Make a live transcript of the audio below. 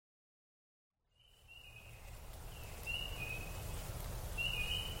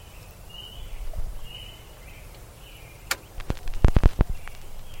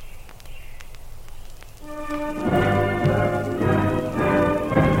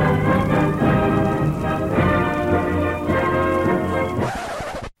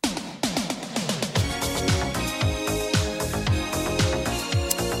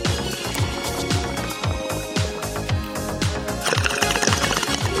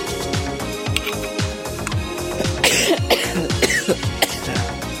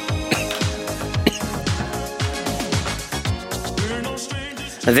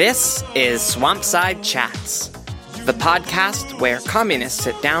This is Swampside Chats, the podcast where communists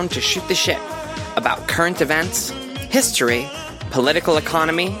sit down to shoot the shit about current events, history, political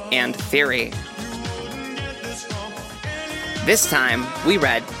economy, and theory. This time, we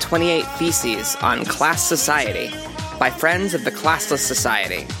read 28 Theses on Class Society by Friends of the Classless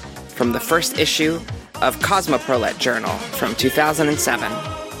Society from the first issue of Cosmoprolet Journal from 2007.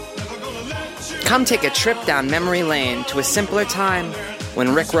 Come take a trip down memory lane to a simpler time when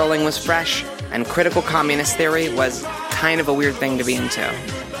Rickrolling was fresh and critical communist theory was kind of a weird thing to be into.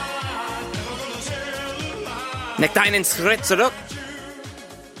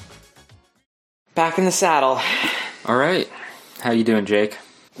 Back in the saddle. All right. How you doing, Jake?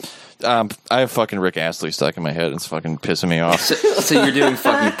 I have fucking Rick Astley stuck in my head. It's fucking pissing me off. So you're doing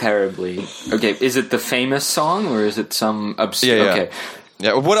fucking terribly. Okay, is it the famous song or is it some obscure? Yeah. Okay.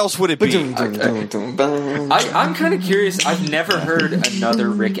 Yeah, what else would it be? I'm kind of curious. I've never heard another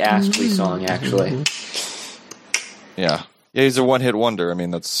Rick Astley song, actually. Yeah, he's a one-hit wonder. I mean,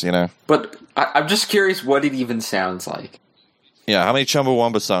 that's, But I'm just curious what it even sounds like. Yeah, how many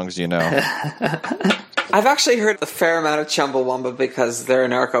Chumbawamba songs do you know? I've actually heard a fair amount of Chumbawamba because they're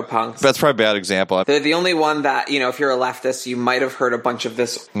anarcho-punks. That's probably a bad example. They're the only one that, if you're a leftist, you might have heard a bunch of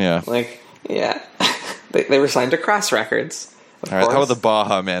this. Yeah. They were signed to Crass Records. All right, how about the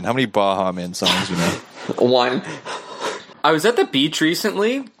Baha Men? How many Baha Men songs do you know? One. I was at the beach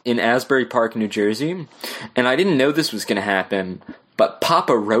recently in Asbury Park, New Jersey, and I didn't know this was going to happen, but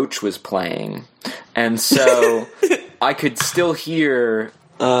Papa Roach was playing. And so I could still hear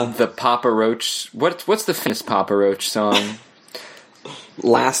the Papa Roach. What's the famous Papa Roach song?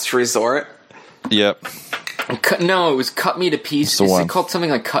 Last Resort? Yep. No, it was Cut Me to Pieces. Is it called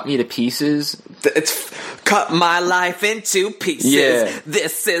something like Cut Me to Pieces? It's Cut My Life into Pieces. Yeah.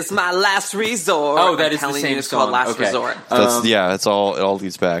 This is my last resort. Oh, that is the same it's song. Called Last Okay. Resort. That's all. It all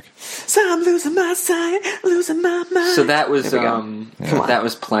leads back. So I'm losing my sight, losing my mind. So that was that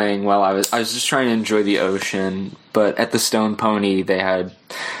was playing while I was just trying to enjoy the ocean, but at the Stone Pony they had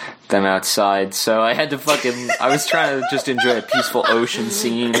them outside, so I had to I was trying to just enjoy a peaceful ocean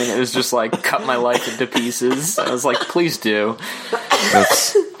scene, and it was just like cut my life into pieces. I was like, please do.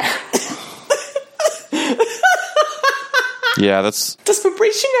 That's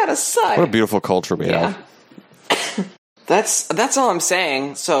desperation out of sight. What a beautiful culture we have. That's all I'm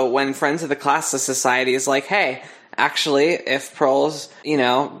saying. So when Friends of the Classless Society is like, hey, actually, if proles,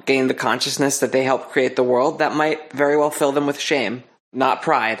 gain the consciousness that they helped create the world, that might very well fill them with shame, not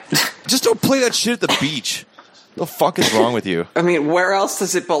pride. Just don't play that shit at the beach. What the fuck is wrong with you? I mean, where else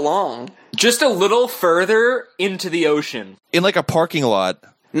does it belong? Just a little further into the ocean. In like a parking lot.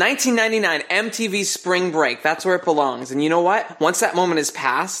 1999, MTV Spring Break. That's where it belongs. And you know what? Once that moment is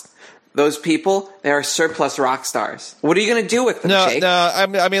past, those people, they are surplus rock stars. What are you going to do with them, Jake? No.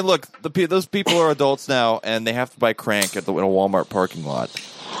 I mean, look, those people are adults now, and they have to buy crank in a Walmart parking lot.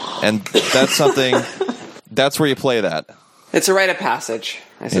 And that's something, that's where you play that. It's a rite of passage,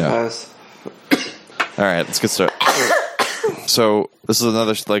 I suppose. Yeah. All right, let's get started. So, this is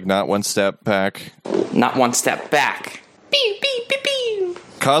another, not one step back. Not one step back. Beep, beep, beep, beep.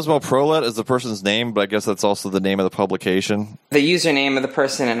 Cosmoprolet is the person's name, but I guess that's also the name of the publication. The username of the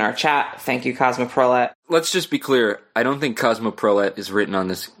person in our chat. Thank you, Cosmoprolet. Let's just be clear. I don't think Cosmoprolet is written on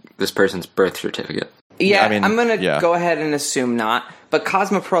this person's birth certificate. Yeah, I'm going to go ahead and assume not. But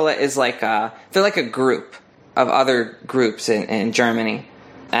Cosmoprolet is they're like a group of other groups in Germany.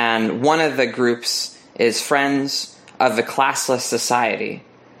 And one of the groups is Friends of the Classless Society.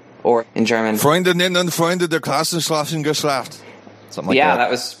 Or in German, Freunde nennen Freunde der klassenschwachen Geschlecht. Something like that. Yeah, that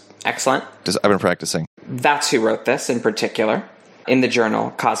was excellent. I've been practicing. That's who wrote this in particular in the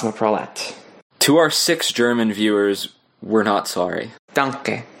journal Cosmoprolet. To our 6 German viewers, we're not sorry.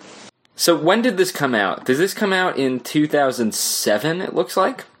 Danke. So when did this come out? Did this come out in 2007, it looks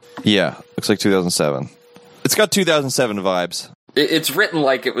like? Yeah, looks like 2007. It's got 2007 vibes. It's written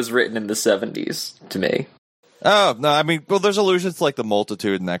like it was written in the 70s, to me. Oh, no, I mean, well, there's allusions to, the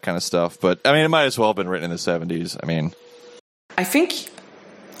multitude and that kind of stuff, but, I mean, it might as well have been written in the 70s. I mean... I think,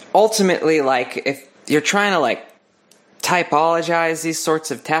 ultimately, if you're trying to, typologize these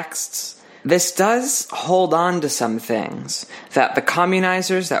sorts of texts, this does hold on to some things that the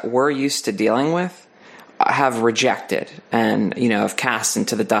communizers that we're used to dealing with have rejected and, have cast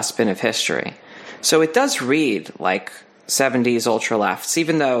into the dustbin of history. So it does read like 70s ultra-lefts,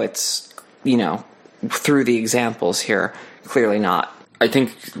 even though it's, through the examples here, clearly not. I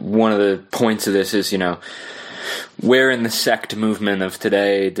think one of the points of this is, where in the sect movement of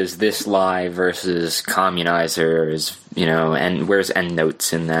today does this lie versus communizers, and where's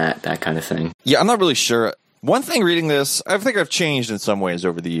endnotes in that kind of thing? Yeah, I'm not really sure One thing reading this, I think I've changed in some ways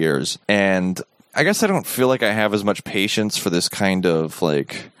over the years, and I guess I don't feel like I have as much patience for this kind of,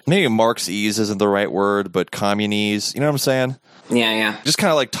 like, maybe Marxese isn't the right word, but communese, you know what I'm saying? Yeah. Just kind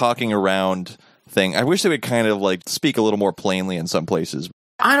of like talking around thing. I wish they would kind of like speak a little more plainly in some places.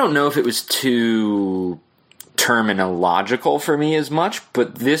 I don't know if it was too terminological for me as much,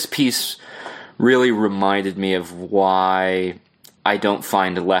 but this piece really reminded me of why I don't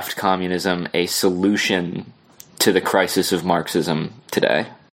find left communism a solution to the crisis of Marxism today.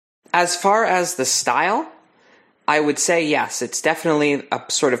 As far as the style, I would say yes, it's definitely a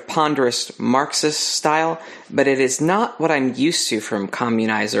sort of ponderous Marxist style, but it is not what I'm used to from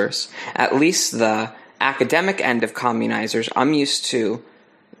communizers. At least the academic end of communizers, I'm used to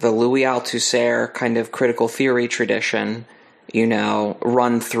the Louis Althusser kind of critical theory tradition,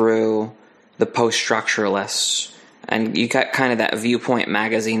 run through the post-structuralists. And you got kind of that Viewpoint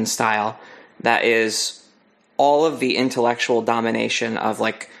magazine style that is all of the intellectual domination of,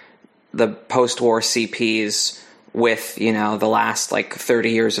 like, the post-war CPs with, the last, 30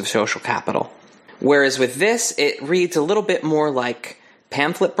 years of social capital. Whereas with this, it reads a little bit more like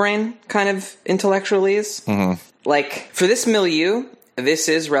pamphlet brain kind of intellectualese. Mm-hmm. Like, for this milieu, this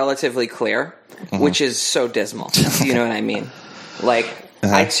is relatively clear, which is so dismal. You know what I mean? Like,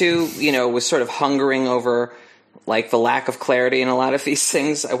 I too, was sort of hungering over, like, the lack of clarity in a lot of these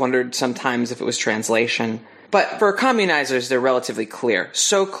things. I wondered sometimes if it was translation. But for communizers, they're relatively clear.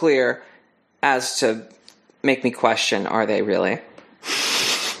 So clear as to make me question, are they really?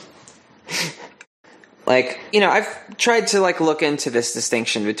 I've tried to, look into this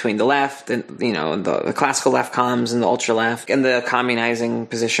distinction between the left and, the classical left comms and the ultra left and the communizing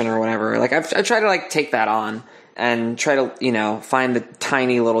position or whatever. I've tried to, take that on and try to, find the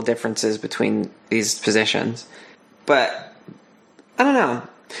tiny little differences between these positions. But I don't know.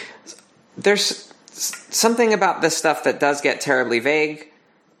 There's something about this stuff that does get terribly vague.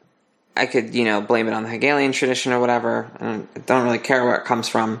 I could, blame it on the Hegelian tradition or whatever. I don't really care where it comes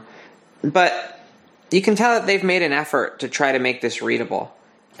from. But you can tell that they've made an effort to try to make this readable.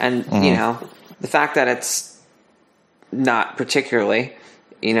 And, the fact that it's not particularly,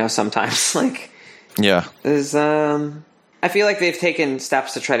 sometimes, is, I feel like they've taken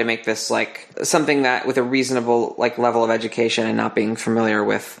steps to try to make this, something that with a reasonable, level of education and not being familiar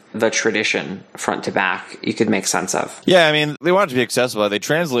with the tradition front to back, you could make sense of. Yeah, I mean, they want it to be accessible. They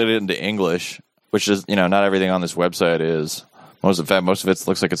translated it into English, which is, not everything on this website is. Most of it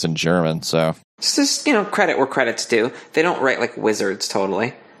looks like it's in German, so. It's just, credit where credit's due. They don't write like wizards,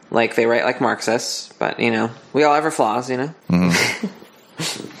 totally. They write like Marxists, but, we all have our flaws, Mm-hmm.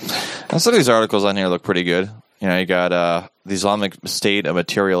 And some of these articles on here look pretty good. You got the Islamic State, a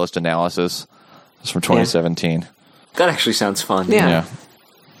materialist analysis. It's from 2017. That actually sounds fun. Yeah.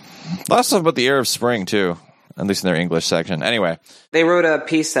 A lot of stuff about the Arab Spring, too, at least in their English section. Anyway. They wrote a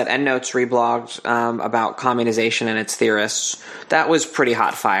piece that EndNotes reblogged about communization and its theorists. That was pretty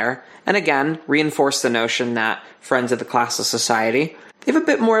hot fire. And again, reinforced the notion that Friends of the Classless Society, they have a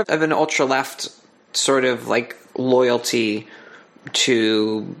bit more of an ultra-left sort of, loyalty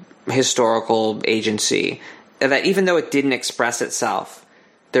to historical agency. That even though it didn't express itself,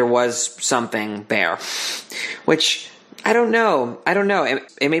 there was something there. Which, I don't know.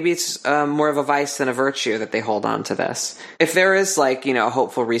 Maybe it's more of a vice than a virtue that they hold on to this. If there is, a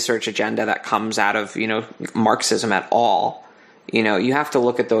hopeful research agenda that comes out of, Marxism at all, you have to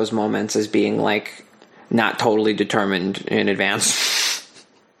look at those moments as being, not totally determined in advance.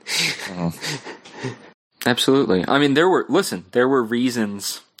 Absolutely. I mean, there were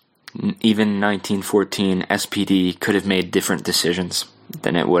reasons. Even 1914, SPD could have made different decisions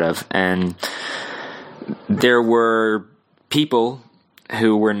than it would have. And there were people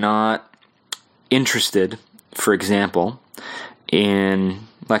who were not interested, for example, in,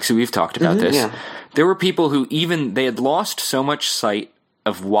 Lexi, we've talked about this. Yeah. There were people who they had lost so much sight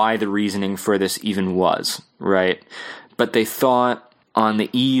of why the reasoning for this even was, right? But they thought on the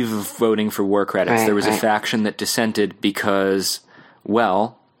eve of voting for war credits, there was a faction that dissented because,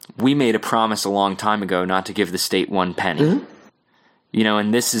 well, we made a promise a long time ago not to give the state one penny. Mm-hmm.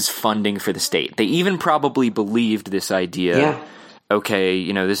 And this is funding for the state. They even probably believed this idea. Yeah.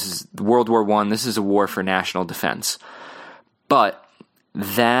 Okay, this is World War I, this is a war for national defense. But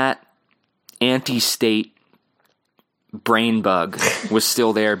that anti-state brain bug was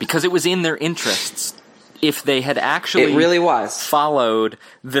still there because it was in their interests. If they had actually it really was followed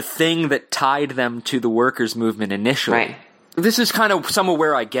the thing that tied them to the workers' movement initially. Right. This is kind of somewhere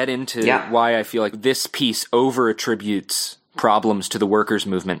where I get into why I feel like this piece over-attributes problems to the workers'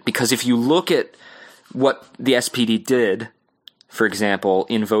 movement. Because if you look at what the SPD did for example,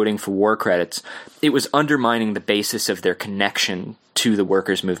 in voting for war credits, it was undermining the basis of their connection to the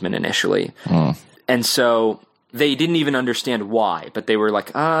workers' movement initially. And so they didn't even understand why, but they were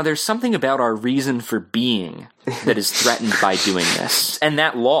like, there's something about our reason for being that is threatened by doing this. And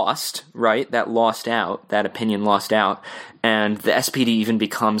that lost, right? That lost out. That opinion lost out. And the SPD even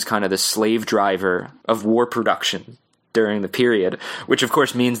becomes kind of the slave driver of war production during the period, which of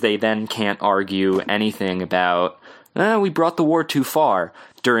course means they then can't argue anything about, we brought the war too far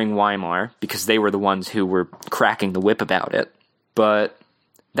during Weimar, because they were the ones who were cracking the whip about it. But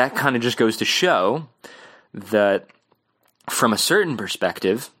that kind of just goes to show that from a certain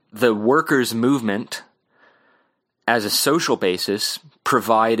perspective, the workers' movement as a social basis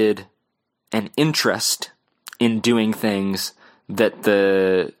provided an interest in doing things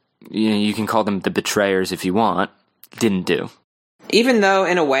that you can call them the betrayers if you want, didn't do. Even though,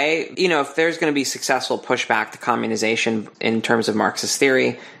 in a way, if there's going to be successful pushback to communization in terms of Marxist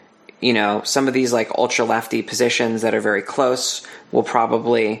theory, some of these like ultra lefty positions that are very close will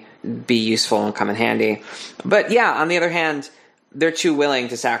probably be useful and come in handy. But yeah, on the other hand, they're too willing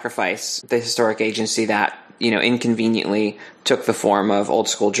to sacrifice the historic agency that, inconveniently took the form of old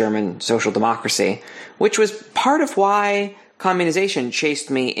school German social democracy, which was part of why communization chased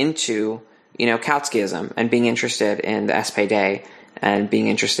me into, Kautskyism and being interested in the SPD and being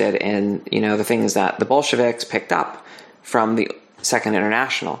interested in, the things that the Bolsheviks picked up from the Second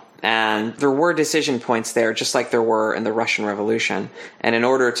International. And there were decision points there, just like there were in the Russian Revolution. And in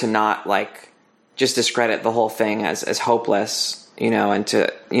order to not, just discredit the whole thing as hopeless, and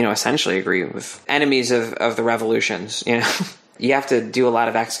to, essentially agree with enemies of the revolutions, you have to do a lot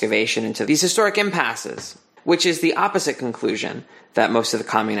of excavation into these historic impasses, which is the opposite conclusion that most of the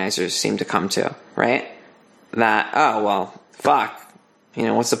communizers seem to come to, right? That, fuck,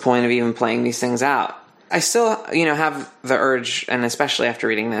 what's the point of even playing these things out? I still, have the urge, and especially after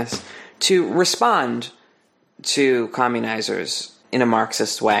reading this, to respond to communizers in a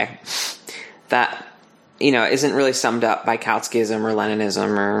Marxist way that, isn't really summed up by Kautskyism or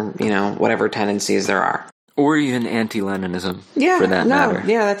Leninism or, whatever tendencies there are. Or even anti-Leninism, for that matter.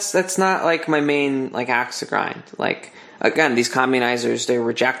 Yeah, that's not, my main, axe to grind. Again, these communizers, they're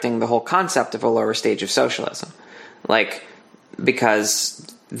rejecting the whole concept of a lower stage of socialism. Because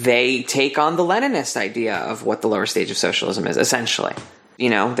they take on the Leninist idea of what the lower stage of socialism is, essentially.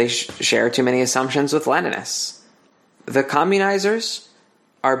 They share too many assumptions with Leninists. The communizers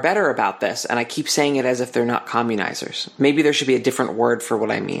are better about this, and I keep saying it as if they're not communizers. Maybe there should be a different word for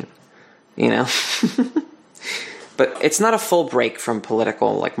what I mean, But it's not a full break from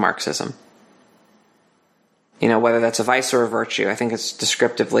political, Marxism. Whether that's a vice or a virtue, I think it's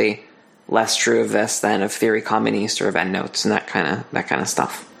descriptively less true of this than of theory communiste or of endnotes and that kind of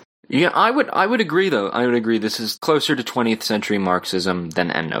stuff. Yeah, I would agree, though. I would agree this is closer to 20th century Marxism than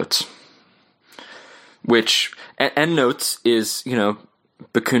endnotes. Which, endnotes is,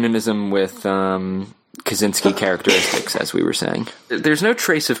 Bakuninism with Kaczynski characteristics, as we were saying. There's no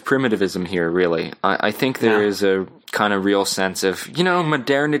trace of primitivism here, really. I think there is a kind of real sense of,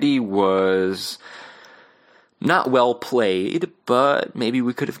 modernity was not well played, but maybe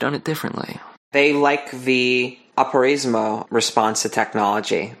we could have done it differently. They like the aphorismo response to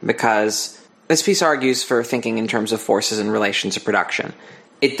technology because this piece argues for thinking in terms of forces and relations of production.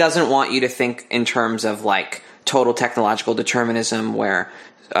 It doesn't want you to think in terms of total technological determinism where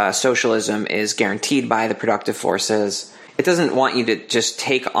socialism is guaranteed by the productive forces. It doesn't want you to just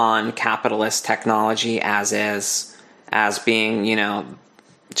take on capitalist technology as is, as being,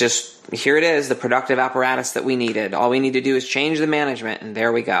 just here it is, the productive apparatus that we needed. All we need to do is change the management, and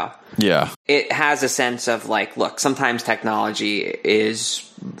there we go. Yeah. It has a sense of look, sometimes technology is,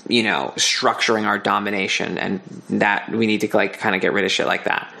 structuring our domination, and that we need to kind of get rid of shit like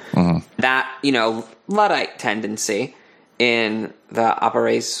that. Mm-hmm. That, Luddite tendency in the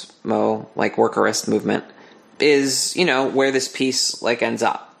aphorismo, workerist movement is, where this piece, ends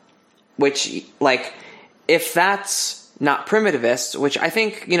up. Which, if that's not primitivist, which I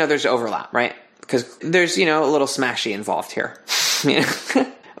think, there's overlap, right? Because there's, a little smashy involved here.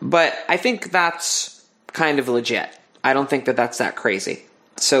 But I think that's kind of legit. I don't think that that's that crazy.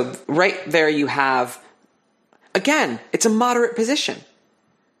 So right there you have, again, it's a moderate position.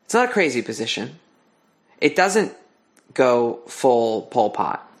 It's not a crazy position. It doesn't go full Pol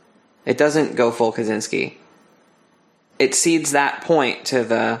Pot. It doesn't go full Kaczynski. It cedes that point to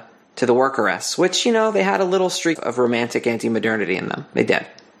the workerists, which, they had a little streak of romantic anti-modernity in them. They did.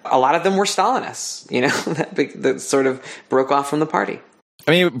 A lot of them were Stalinists, that sort of broke off from the party.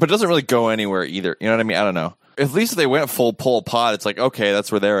 I mean, but it doesn't really go anywhere either. You know what I mean? I don't know. at least they went full Pol Pot. It's like, okay,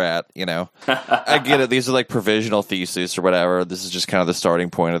 that's where they're at, you know. I get it. These are like provisional theses or whatever. This is just kind of the starting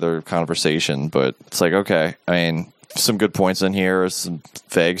point of their conversation. But it's like, okay, I mean, some good points in here, some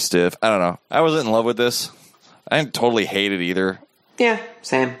vague stuff. I don't know. I wasn't in love with this. I didn't totally hate it either. Yeah,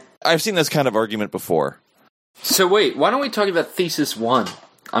 same. I've seen this kind of argument before. So wait, why don't we talk about Thesis 1?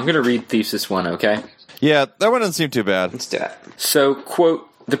 I'm going to read Thesis 1, okay? Yeah, that one doesn't seem too bad. Let's do it. So, quote,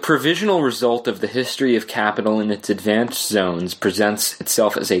 the provisional result of the history of capital in its advanced zones presents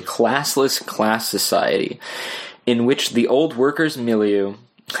itself as a classless class society in which the old workers' milieu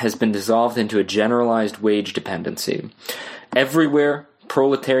has been dissolved into a generalized wage dependency. Everywhere,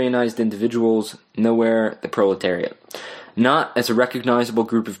 proletarianized individuals, nowhere the proletariat. Not as a recognizable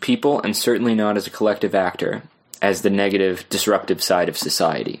group of people, and certainly not as a collective actor, as the negative, disruptive side of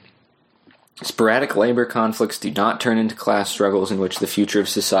society. Sporadic labor conflicts do not turn into class struggles in which the future of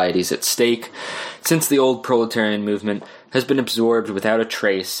society is at stake, since the old proletarian movement has been absorbed without a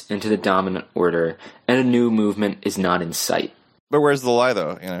trace into the dominant order, and a new movement is not in sight. But where's the lie,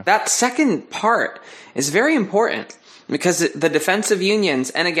 though? You know? That second part is very important, because the defense of unions,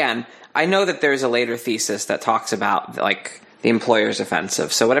 and again, I know that there's a later thesis that talks about, like, the employer's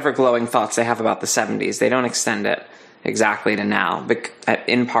offensive, so whatever glowing thoughts they have about the 70s, they don't extend it exactly to now,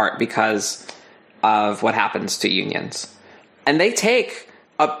 in part because of what happens to unions. And they take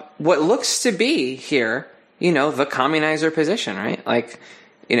up what looks to be here, you know, the communizer position, right? Like,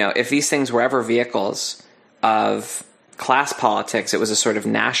 you know, if these things were ever vehicles of class politics, it was a sort of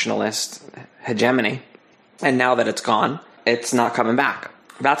nationalist hegemony. And now that it's gone, it's not coming back.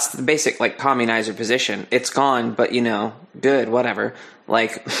 That's the basic, like, communizer position. It's gone, but, you know, good, whatever.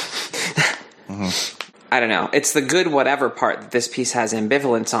 Like, I don't know. It's the good whatever part that this piece has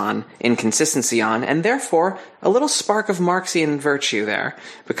ambivalence on, inconsistency on, and therefore a little spark of Marxian virtue there,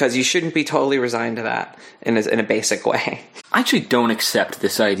 because you shouldn't be totally resigned to that in a basic way. I actually don't accept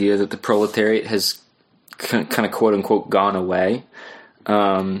this idea that the proletariat has kind of quote-unquote gone away.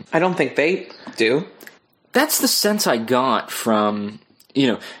 I don't think they do. That's the sense I got from, you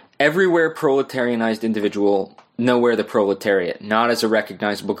know, everywhere proletarianized individual, nowhere the proletariat, not as a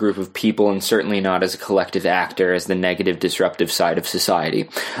recognizable group of people and certainly not as a collective actor, as the negative disruptive side of society.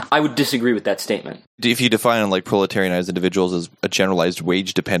 I would disagree with that statement. If you define like proletarianized individuals as a generalized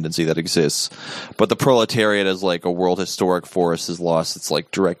wage dependency that exists, but the proletariat as like a world historic force has lost its like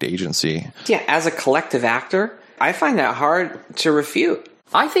direct agency. Yeah, as a collective actor, I find that hard to refute.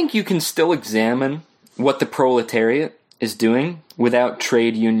 I think you can still examine what the proletariat is doing without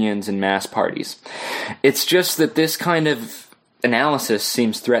trade unions and mass parties. It's just that this kind of analysis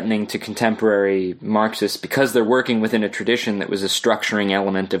seems threatening to contemporary Marxists because they're working within a tradition that was a structuring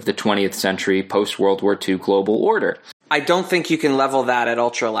element of the 20th century post-World War II global order. I don't think you can level that at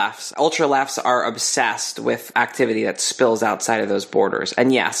ultra-lefts. Ultra-lefts are obsessed with activity that spills outside of those borders.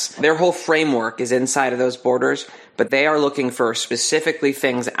 And yes, their whole framework is inside of those borders, but they are looking for specifically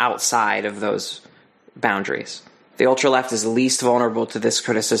things outside of those boundaries. The ultra-left is least vulnerable to this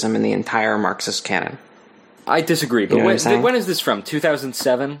criticism in the entire Marxist canon. I disagree, but when is this from?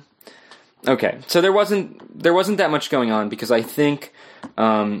 2007? Okay, so there wasn't that much going on because I think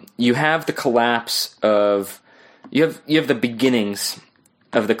you have the collapse of you have the beginnings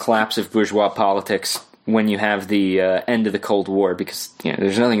of the collapse of bourgeois politics when you have the end of the Cold War, because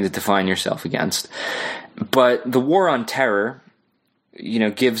there's nothing to define yourself against. But the war on terror,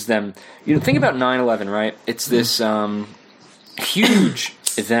 gives them... think about 9/11, right? It's this huge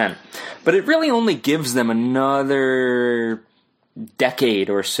event. But it really only gives them another decade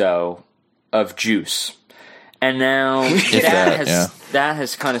or so of juice. And now that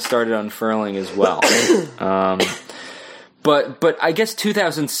has kind of started unfurling as well. But I guess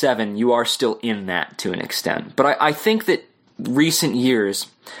 2007, you are still in that to an extent. But I think that recent years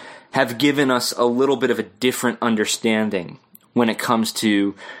have given us a little bit of a different understanding when it comes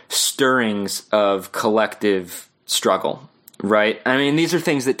to stirrings of collective struggle, right? I mean, these are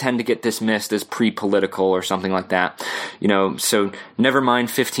things that tend to get dismissed as pre-political or something like that. So never mind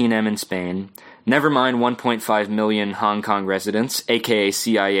 15M in Spain. Never mind 1.5 million Hong Kong residents, aka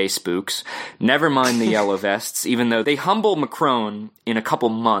CIA spooks. Never mind the Yellow Vests, even though they humble Macron in a couple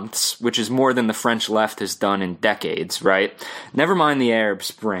months, which is more than the French left has done in decades, right? Never mind the Arab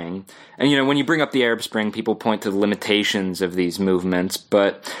Spring. And, when you bring up the Arab Spring, people point to the limitations of these movements,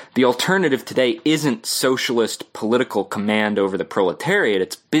 but the alternative today isn't socialist political command over the proletariat,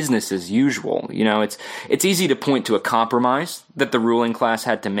 it's business as usual. It's easy to point to a compromise that the ruling class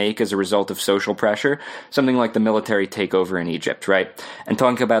had to make as a result of social pressure, something like the military takeover in Egypt, right? And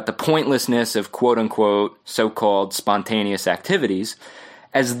talking about the pointlessness of quote-unquote so-called spontaneous activities,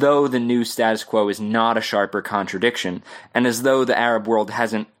 as though the new status quo is not a sharper contradiction, and as though the Arab world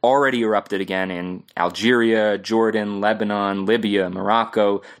hasn't already erupted again in Algeria, Jordan, Lebanon, Libya,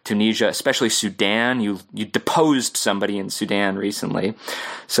 Morocco, Tunisia, especially Sudan. You deposed somebody in Sudan recently.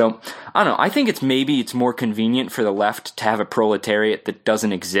 So, I don't know, I think it's more convenient for the left to have a proletariat that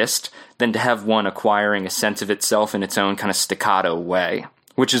doesn't exist than to have one acquiring a sense of itself in its own kind of staccato way,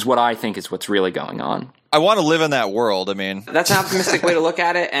 which is what I think is what's really going on. I want to live in that world. I mean, that's an optimistic way to look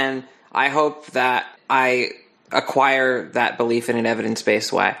at it, and I hope that I acquire that belief in an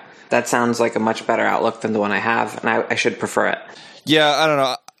evidence-based way. That sounds like a much better outlook than the one I have, and I should prefer it. Yeah, I don't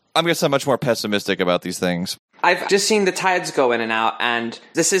know. I guess I'm much more pessimistic about these things. I've just seen the tides go in and out, and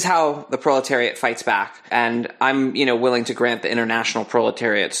this is how the proletariat fights back. And I'm, willing to grant the international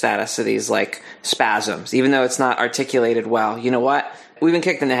proletariat status to these, spasms, even though it's not articulated well. You know what? We've been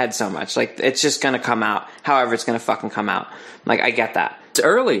kicked in the head so much. It's just going to come out. However, it's going to fucking come out. I get that. It's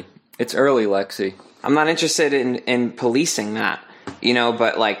early, Lexi. I'm not interested in policing that,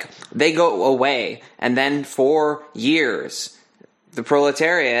 but, they go away, and then for years, the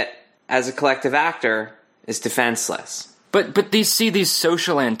proletariat, as a collective actor, is defenseless. But these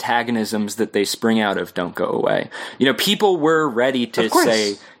social antagonisms that they spring out of don't go away. People were ready to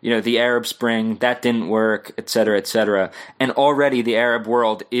say, the Arab Spring, that didn't work, et cetera, and already the Arab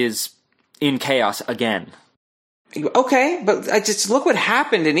world is in chaos again. Okay, but just look what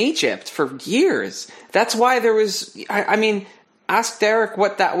happened in Egypt for years. That's why there was, ask Derek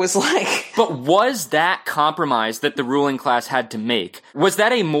what that was like. But was that compromise that the ruling class had to make? Was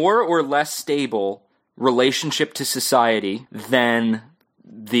that a more or less stable relationship to society than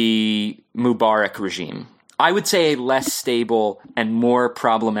the Mubarak regime? I would say a less stable and more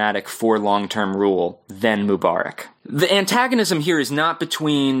problematic for long-term rule than Mubarak. The antagonism here is not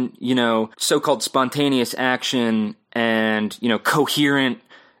between, so-called spontaneous action and, coherent,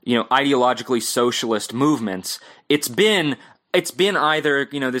 ideologically socialist movements. It's been either,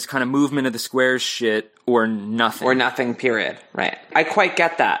 this kind of movement of the squares shit or nothing. Or nothing, period. Right. I quite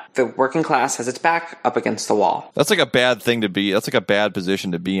get that. The working class has its back up against the wall. That's a bad thing to be. That's a bad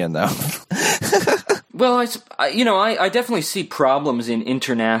position to be in, though. Well, I definitely see problems in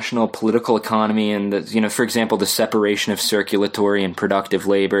international political economy and, for example, the separation of circulatory and productive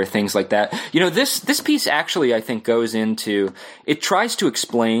labor, things like that. This piece actually, I think, goes into, it tries to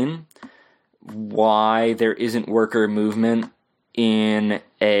explain why there isn't worker movement in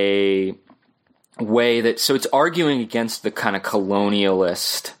a way that, so it's arguing against the kind of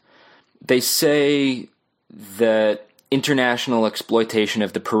colonialist. They say that international exploitation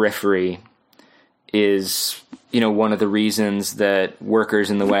of the periphery is, one of the reasons that workers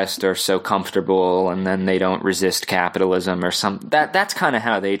in the West are so comfortable and then they don't resist capitalism or that's kind of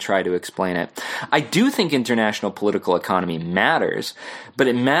how they try to explain it. I do think international political economy matters, but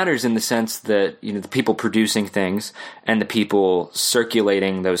it matters in the sense that, the people producing things and the people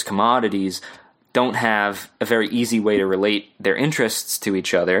circulating those commodities don't have a very easy way to relate their interests to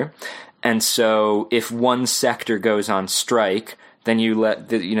each other. And so if one sector goes on strike, then you let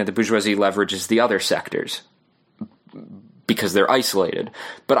the bourgeoisie leverages the other sectors because they're isolated.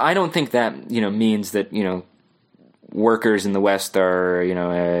 But I don't think that, means that, workers in the West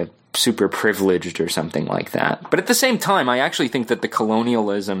are, super privileged or something like that. But at the same time, I actually think that the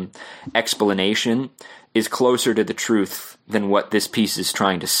colonialism explanation is closer to the truth than what this piece is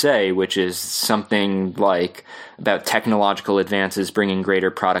trying to say, which is something like about technological advances bringing greater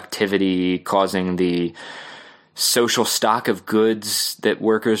productivity, causing the social stock of goods that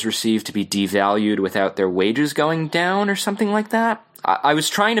workers receive to be devalued without their wages going down or something like that. I was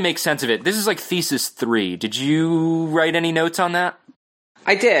trying to make sense of it. This is like Thesis 3. Did you write any notes on that?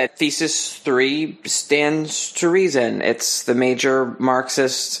 I did. Thesis 3 stands to reason. It's the major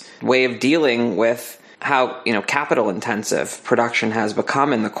Marxist way of dealing with how, capital-intensive production has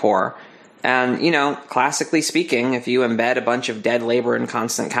become in the core. And, classically speaking, if you embed a bunch of dead labor in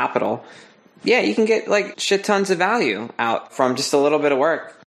constant capital, yeah, you can get, shit tons of value out from just a little bit of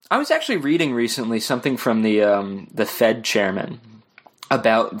work. I was actually reading recently something from the Fed chairman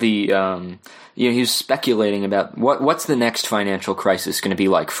about the... he was speculating about what's the next financial crisis going to be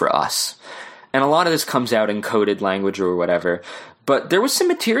like for us. And a lot of this comes out in coded language or whatever. But there was some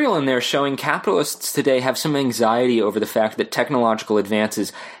material in there showing capitalists today have some anxiety over the fact that technological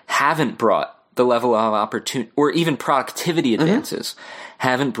advances haven't brought the level of opportunity, or even productivity advances,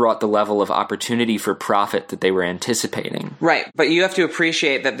 haven't brought the level of opportunity for profit that they were anticipating. Right, but you have to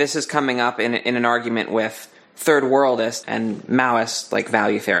appreciate that this is coming up in an argument with third worldists and Maoist,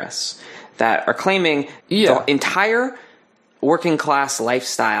 value theorists, that are claiming the entire working class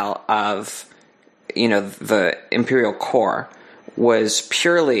lifestyle of, the imperial core was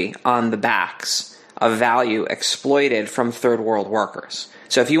purely on the backs of value exploited from third world workers.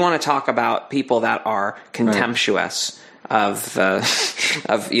 So if you want to talk about people that are contemptuous of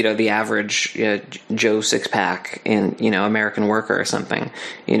the average Joe Sixpack in American worker or something,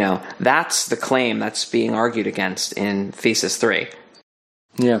 that's the claim that's being argued against in Thesis 3.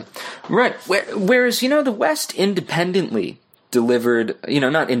 Yeah, right. Whereas the West independently delivered,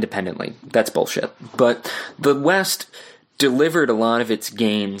 not independently, that's bullshit, but the West delivered a lot of its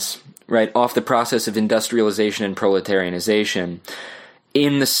gains, right, off the process of industrialization and proletarianization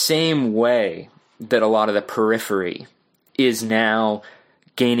in the same way that a lot of the periphery is now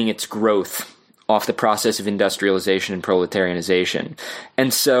gaining its growth off the process of industrialization and proletarianization.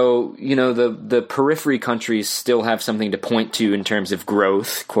 And so, the periphery countries still have something to point to in terms of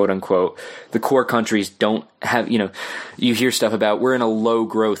growth, quote unquote. The core countries don't have, you hear stuff about we're in a low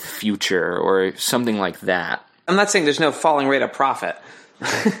growth future or something like that. I'm not saying there's no falling rate of profit.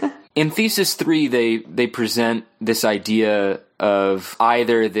 In Thesis 3, they present this idea of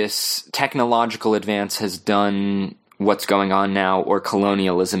either this technological advance has done what's going on now or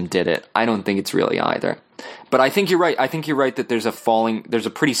colonialism did it. I don't think it's really either. But I think you're right. I think you're right that there's a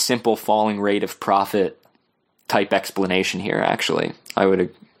pretty simple falling rate of profit type explanation here, actually.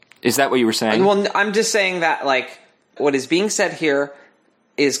 Is that what you were saying? Well, I'm just saying that, what is being said here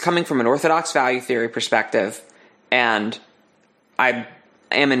is coming from an orthodox value theory perspective, and I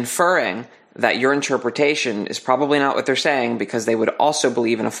am inferring that your interpretation is probably not what they're saying, because they would also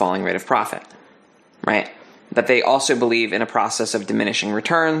believe in a falling rate of profit, right? That they also believe in a process of diminishing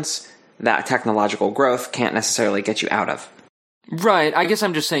returns that technological growth can't necessarily get you out of. Right. I guess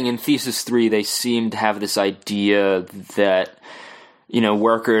I'm just saying in Thesis 3, they seem to have this idea that,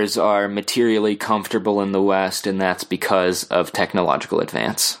 workers are materially comfortable in the West, and that's because of technological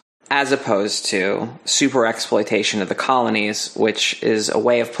advance. As opposed to super exploitation of the colonies, which is a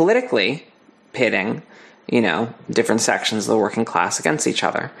way of politically pitting, different sections of the working class against each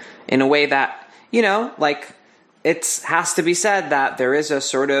other in a way that, it has to be said that there is a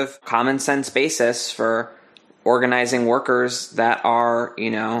sort of common sense basis for organizing workers that are,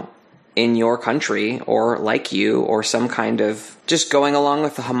 in your country or like you, or some kind of just going along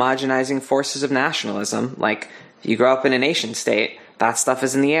with the homogenizing forces of nationalism. Like, if you grow up in a nation state, that stuff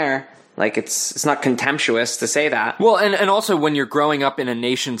is in the air. It's not contemptuous to say that. Well, and also when you're growing up in a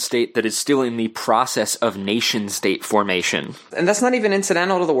nation state that is still in the process of nation state formation. And that's not even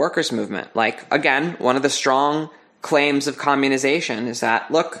incidental to the workers' movement. Again, one of the strong claims of communization is that,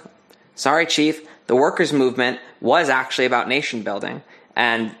 look, sorry, Chief, the workers' movement was actually about nation building,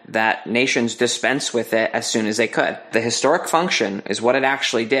 and that nations dispense with it as soon as they could. The historic function is what it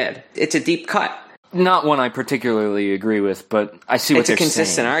actually did. It's a deep cut. Not one I particularly agree with, but I see what they're saying. It's a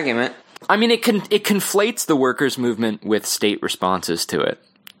consistent argument. I mean, it conflates the workers' movement with state responses to it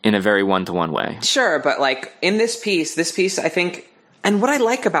in a very one-to-one way. Sure, but in this piece, I think, and what I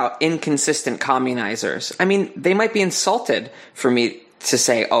like about inconsistent communizers, I mean, they might be insulted for me to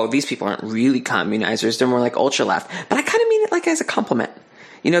say, oh, these people aren't really communizers, they're more like ultra-left. But I kind of mean it as a compliment.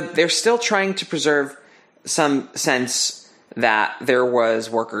 They're still trying to preserve some sense that there was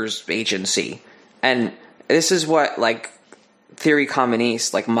workers' agency. And this is what, theory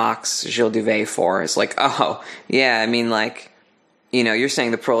communiste, mocks Gilles Duvet for. It's oh, yeah, I mean, you're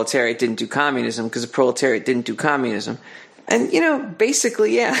saying the proletariat didn't do communism because the proletariat didn't do communism. And,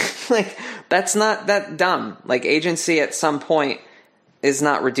 basically, yeah, that's not that dumb. Agency at some point is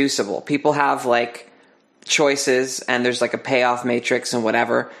not reducible. People have, choices, and there's, a payoff matrix and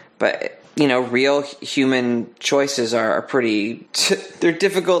whatever, but real human choices are pretty, they're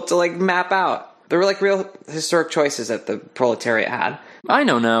difficult to map out. There were real historic choices that the proletariat had. I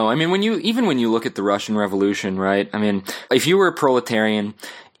don't know. I mean, when you look at the Russian Revolution, right? I mean, if you were a proletarian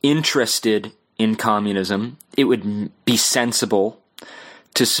interested in communism, it would be sensible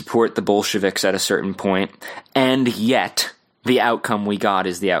to support the Bolsheviks at a certain point, and yet the outcome we got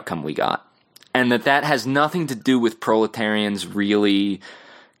is the outcome we got. And that has nothing to do with proletarians really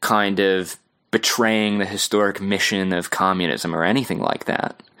kind of betraying the historic mission of communism or anything like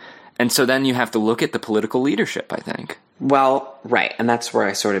that. And so then you have to look at the political leadership, I think. Well, right, and that's where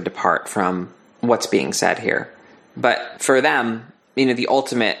I sort of depart from what's being said here. But for them, the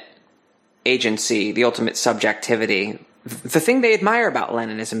ultimate agency, the ultimate subjectivity, the thing they admire about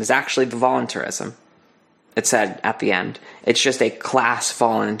Leninism is actually the voluntarism. It said at the end. It's just a class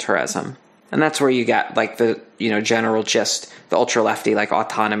voluntarism. And that's where you get, the, general gist, the ultra-lefty,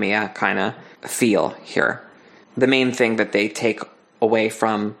 autonomia kind of feel here. The main thing that they take away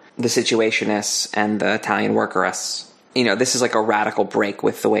from the Situationists and the Italian workerists, this is a radical break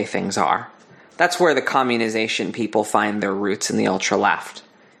with the way things are. that's where the communization people find their roots in the ultra left,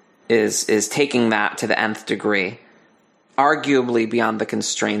 is taking that to the nth degree, arguably beyond the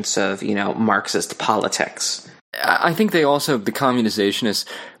constraints of, Marxist politics. I think they also, the communizationists,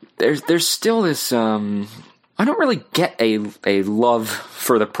 there's still this, I don't really get a love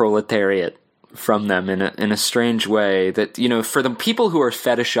for the proletariat from them in a strange way that, for the people who are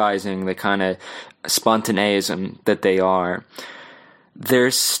fetishizing the kind of spontaneism that they are,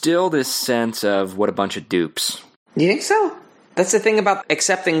 there's still this sense of what a bunch of dupes. You think so? That's the thing about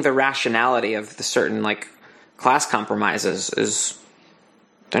accepting the rationality of the certain, class compromises, is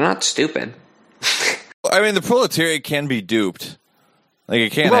they're not stupid. I mean, the proletariat can be duped.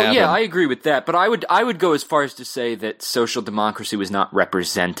 It can't happen. Well, yeah, I agree with that, but I would go as far as to say that social democracy was not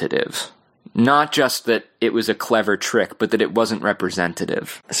representative. Not just that it was a clever trick, but that it wasn't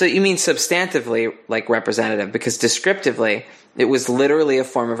representative. So you mean substantively, representative, because descriptively, it was literally a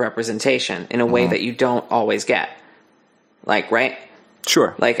form of representation in a way that you don't always get. Right?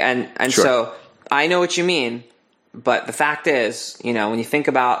 Sure. And sure. So I know what you mean, but the fact is, when you think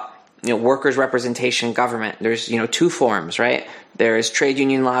about, workers' representation in government, there's, two forms, right? There's trade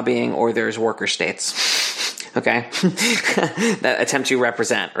union lobbying or there's worker states. Okay? That attempt to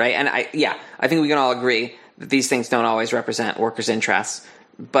represent, right? And I think we can all agree that these things don't always represent workers' interests,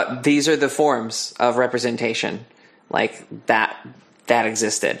 but these are the forms of representation, that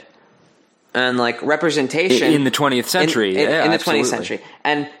existed. And representation in the 20th century, in the 20th century.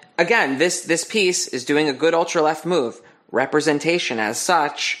 And again, this piece is doing a good ultra left move. Representation as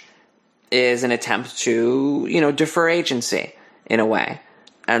such is an attempt to, defer agency in a way.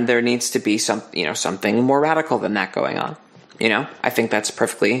 And there needs to be something more radical than that going on. I think that's a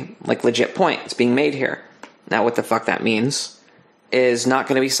perfectly legit point. It's being made here. Now, what the fuck that means is not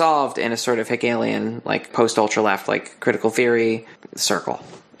going to be solved in a sort of Hegelian, post ultra left, critical theory circle.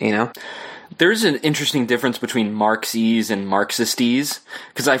 There's an interesting difference between Marxese and Marxistese,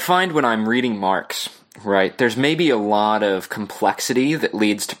 because I find when I'm reading Marx, right, there's maybe a lot of complexity that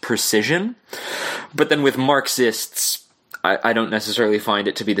leads to precision, but then with Marxists, I don't necessarily find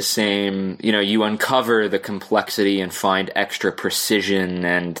it to be the same. You uncover the complexity and find extra precision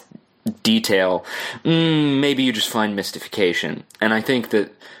and detail. Maybe you just find mystification. And I think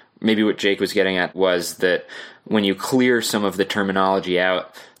that maybe what Jake was getting at was that when you clear some of the terminology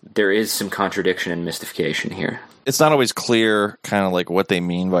out, there is some contradiction and mystification here. It's not always clear kind of what they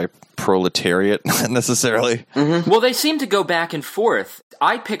mean by proletariat necessarily. Mm-hmm. Well, they seem to go back and forth.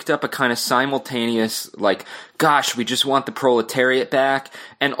 I picked up a kind of simultaneous, gosh, we just want the proletariat back.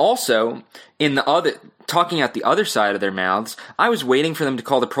 And also, talking out the other side of their mouths, I was waiting for them to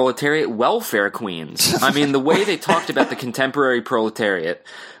call the proletariat welfare queens. I mean, the way they talked about the contemporary proletariat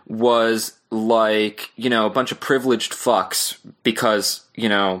was a bunch of privileged fucks because,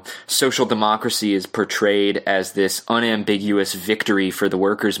 social democracy is portrayed as this unambiguous victory for the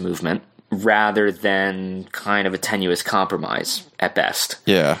workers' movement rather than kind of a tenuous compromise at best.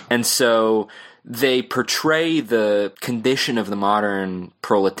 Yeah. And so they portray the condition of the modern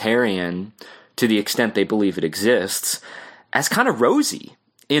proletarian, to the extent they believe it exists, as kind of rosy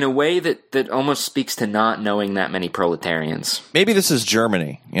in a way that almost speaks to not knowing that many proletarians. Maybe this is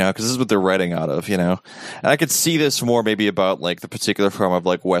Germany, because this is what they're writing out of, And I could see this more maybe about the particular form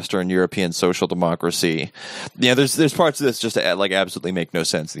of Western European social democracy. There's parts of this just to absolutely make no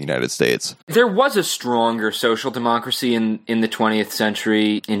sense in the United States. There was a stronger social democracy in the 20th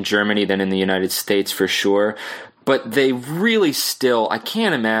century in Germany than in the United States for sure. But they really still, I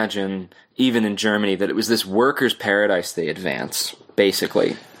can't imagine, even in Germany, that it was this workers' paradise they advance,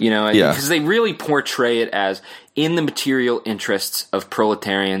 basically. Because they really portray it as in the material interests of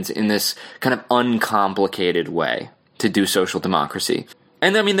proletarians in this kind of uncomplicated way to do social democracy.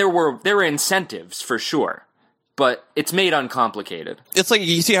 And I mean, there were incentives, for sure. But it's made uncomplicated. It's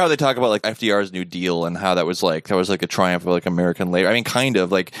you see how they talk about FDR's New Deal and how that was a triumph of American labor. I mean, kind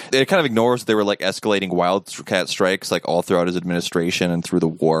of it kind of ignores that there were escalating wildcat strikes all throughout his administration and through the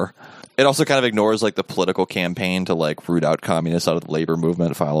war. It also kind of ignores the political campaign to root out communists out of the labor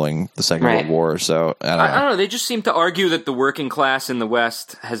movement following the Second World War. So I don't know. They just seem to argue that the working class in the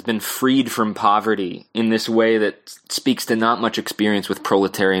West has been freed from poverty in this way that speaks to not much experience with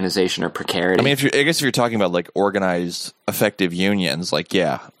proletarianization or precarity. I mean, I guess if you're talking about organized, effective unions,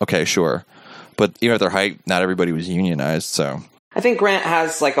 yeah, okay, sure. But even at their height, not everybody was unionized. So I think Grant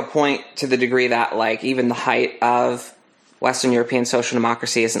has a point to the degree that even the height of Western European social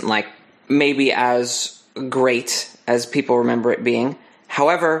democracy isn't maybe as great as people remember it being.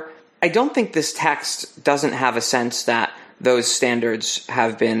 However, I don't think this text doesn't have a sense that those standards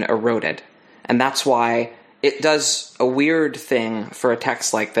have been eroded. And that's why it does a weird thing for a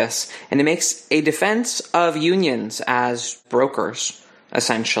text like this, and it makes a defense of unions as brokers,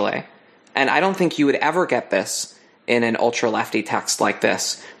 essentially. And I don't think you would ever get this in an ultra-lefty text like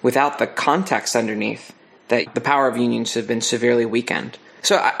this without the context underneath that the power of unions have been severely weakened.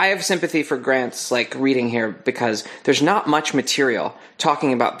 So I have sympathy for Grant's reading here because there's not much material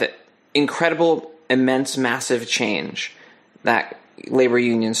talking about the incredible, immense, massive change that labor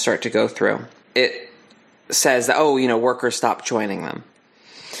unions start to go through. It says that, workers stop joining them.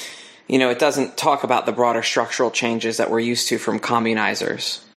 It doesn't talk about the broader structural changes that we're used to from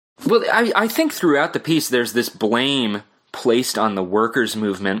communizers. Well, I think throughout the piece there's this blame placed on the workers'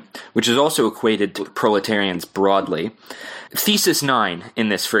 movement, which is also equated to proletarians broadly. Thesis 9 in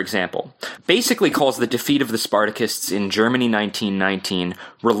this, for example, basically calls the defeat of the Spartakists in Germany 1919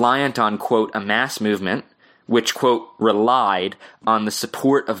 reliant on, quote, a mass movement, which, quote, relied on the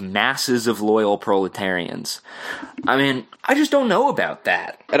support of masses of loyal proletarians. I mean, I just don't know about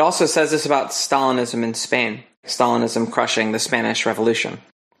that. It also says this about Stalinism in Spain. Stalinism crushing the Spanish Revolution.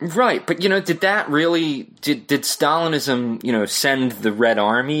 Right, but, did that really, did Stalinism, send the Red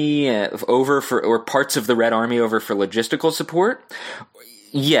Army or parts of the Red Army over for logistical support?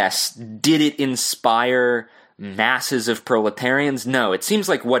 Yes. Did it inspire masses of proletarians? No. It seems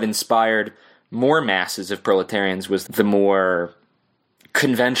like what inspired more masses of proletarians was the more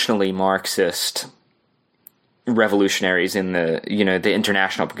conventionally Marxist revolutionaries in the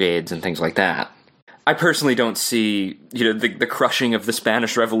international brigades and things like that. I personally don't see, the crushing of the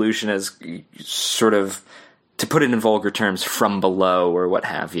Spanish Revolution as sort of, to put it in vulgar terms, from below or what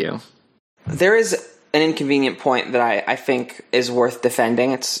have you. There is an inconvenient point that I think is worth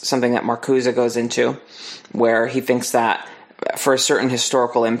defending. It's something that Marcuse goes into, where he thinks that for a certain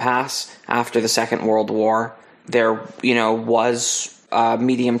historical impasse after the Second World War, there, was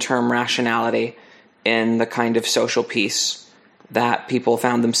medium-term rationality in the kind of social peace that people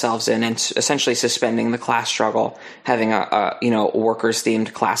found themselves in, and essentially suspending the class struggle, having a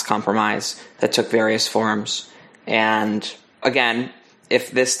workers-themed class compromise that took various forms. And again,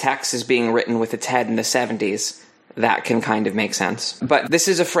 if this text is being written with its head in the 70s, that can kind of make sense. But this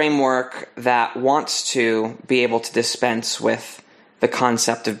is a framework that wants to be able to dispense with the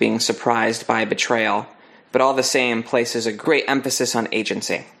concept of being surprised by betrayal, but all the same places a great emphasis on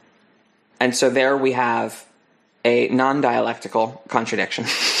agency. And so there we have a non-dialectical contradiction.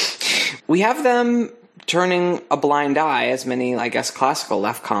 We have them turning a blind eye, as many, classical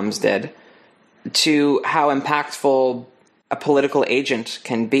left comms did, to how impactful a political agent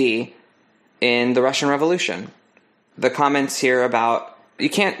can be in the Russian Revolution. The comments here about,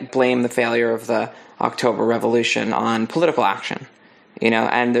 you can't blame the failure of the October Revolution on political action,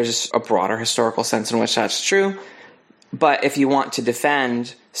 and there's a broader historical sense in which that's true. But if you want to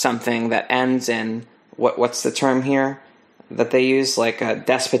defend something that ends in what's the term here that they use, a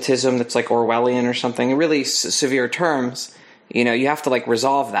despotism that's Orwellian or something, really severe terms, you have to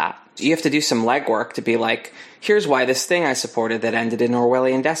resolve that. You have to do some legwork to be here's why this thing I supported that ended in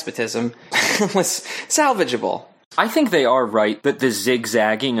Orwellian despotism was salvageable. I think they are right that the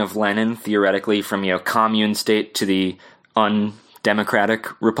zigzagging of Lenin, theoretically, from, commune state to the undemocratic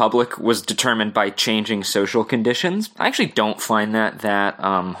republic was determined by changing social conditions. I actually don't find that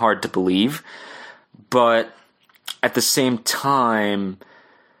hard to believe. But at the same time,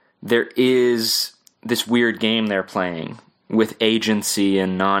 there is this weird game they're playing with agency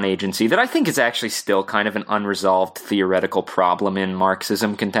and non-agency that I think is actually still kind of an unresolved theoretical problem in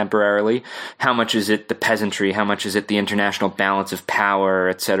Marxism contemporarily. How much is it the peasantry? How much is it the international balance of power,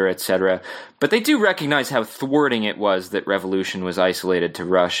 et cetera, et cetera? But they do recognize how thwarting it was that revolution was isolated to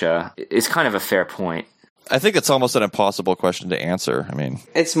Russia. It's kind of a fair point. I think it's almost an impossible question to answer. I mean,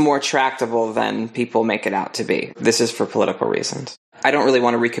 it's more tractable than people make it out to be. This is for political reasons. I don't really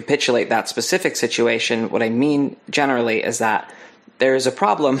want to recapitulate that specific situation. What I mean generally is that there is a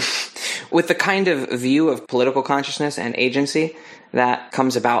problem with the kind of view of political consciousness and agency that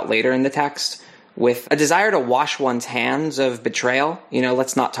comes about later in the text, with a desire to wash one's hands of betrayal.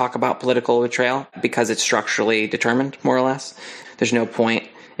 Let's not talk about political betrayal because it's structurally determined, more or less. There's no point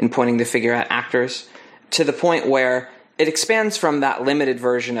in pointing the finger at actors, to the point where it expands from that limited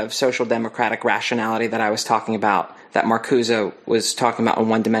version of social democratic rationality that I was talking about, that Marcuse was talking about in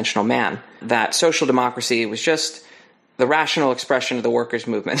One-Dimensional Man, that social democracy was just the rational expression of the workers'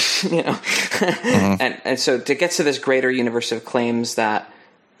 movement, Mm-hmm. And so to get to this greater universe of claims that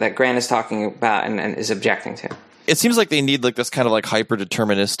Grant is talking about and is objecting to. It seems like they need this kind of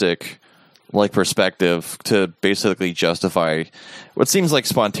hyper-deterministic perspective to basically justify what seems like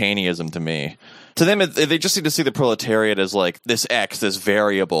spontaneism to me. To them, they just need to see the proletariat as like this X, this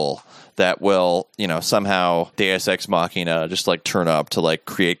variable that will, somehow Deus Ex Machina just like turn up to like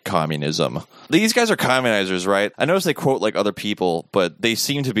create communism. These guys are communizers, right? I notice they quote like other people, but they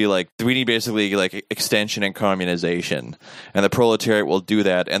seem to be like, we need basically like extension and communization, and the proletariat will do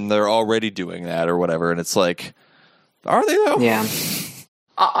that, and they're already doing that or whatever. And it's like, are they though? Yeah.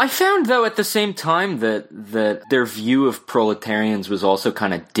 I found, though, at the same time that their view of proletarians was also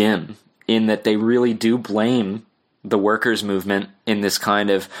kind of dim, in that they really do blame the workers' movement in this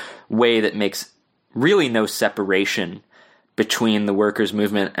kind of way that makes really no separation between the workers'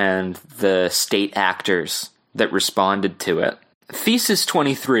 movement and the state actors that responded to it. Thesis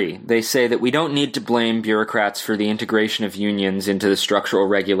 23, they say that we don't need to blame bureaucrats for the integration of unions into the structural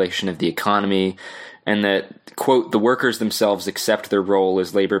regulation of the economy, and that, quote, the workers themselves accept their role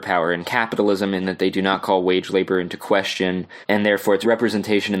as labor power in capitalism, in that they do not call wage labor into question, and therefore its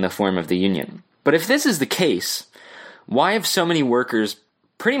representation in the form of the union. But if this is the case, why have so many workers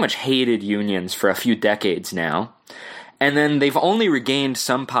pretty much hated unions for a few decades now, and then they've only regained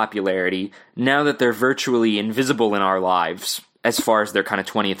some popularity now that they're virtually invisible in our lives, as far as their kind of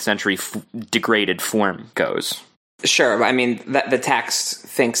 20th century degraded form goes? Sure. I mean, the text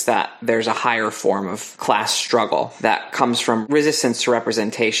thinks that there's a higher form of class struggle that comes from resistance to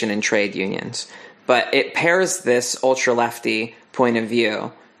representation in trade unions. But it pairs this ultra-lefty point of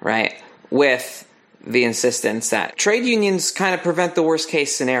view, right, with the insistence that trade unions kind of prevent the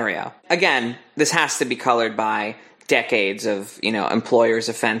worst-case scenario. Again, this has to be colored by decades of, employers'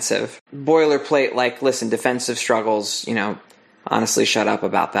 offensive boilerplate, like, listen, defensive struggles, honestly, shut up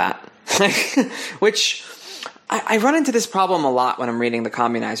about that. Which I run into this problem a lot when I'm reading the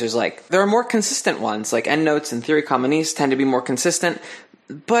communizers. Like, there are more consistent ones, like Endnotes and Theory Communiste tend to be more consistent,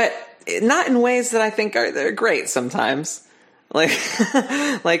 but not in ways that I think they're great sometimes. Like,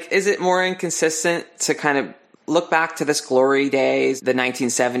 is it more inconsistent to kind of look back to this glory days, the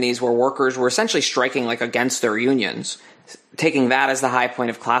 1970s, where workers were essentially striking like against their unions, taking that as the high point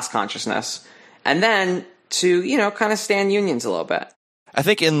of class consciousness, and then to, kind of stand unions a little bit? I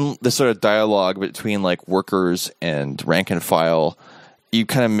think in the sort of dialogue between like workers and rank and file, you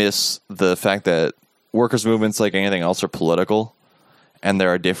kind of miss the fact that workers' movements, like anything else, are political, and there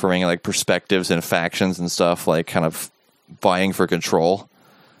are differing like perspectives and factions and stuff, like kind of vying for control.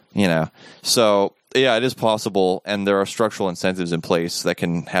 So yeah, it is possible, and there are structural incentives in place that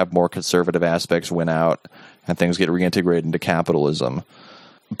can have more conservative aspects win out, and things get reintegrated into capitalism.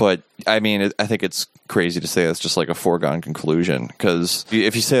 But, I mean, I think it's crazy to say that's just like a foregone conclusion, because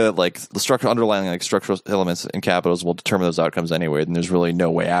if you say that like the underlying like structural elements in capitalism will determine those outcomes anyway, then there's really no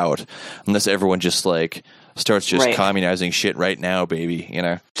way out unless everyone just like starts just communizing shit right now, baby,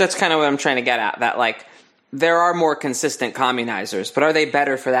 That's kind of what I'm trying to get at, that like there are more consistent communizers, but are they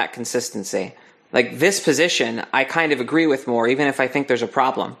better for that consistency? Like this position, I kind of agree with more, even if I think there's a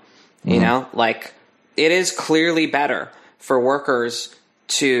problem, like it is clearly better for workers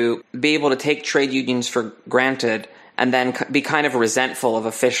to be able to take trade unions for granted and then be kind of resentful of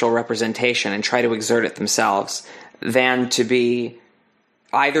official representation and try to exert it themselves than to be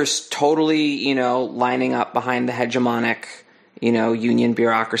either totally, lining up behind the hegemonic, union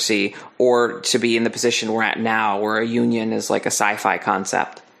bureaucracy, or to be in the position we're at now where a union is like a sci-fi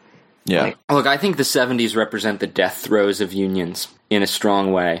concept. Yeah. Look, I think the 70s represent the death throes of unions in a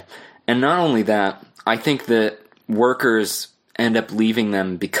strong way. And not only that, I think that workers end up leaving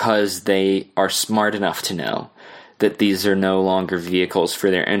them because they are smart enough to know that these are no longer vehicles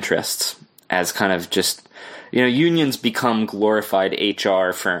for their interests, as kind of just, unions become glorified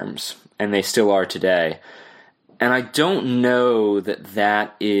HR firms, and they still are today. And I don't know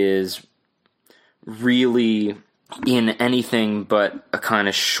that is really in anything but a kind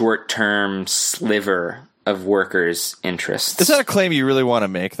of short-term sliver of workers' interests. Is that a claim you really want to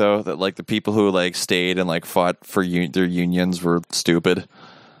make, though? That like the people who like stayed and like fought for their unions were stupid?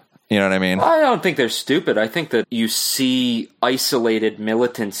 You know what I mean? I don't think they're stupid. I think that you see isolated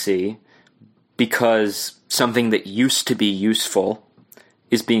militancy because something that used to be useful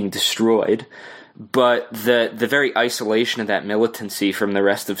is being destroyed. But the very isolation of that militancy from the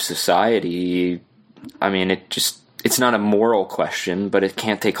rest of society, I mean, it's not a moral question, but it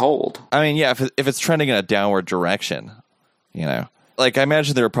can't take hold. I mean, yeah, if it's trending in a downward direction, Like, I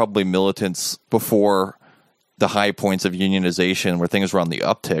imagine there were probably militants before the high points of unionization where things were on the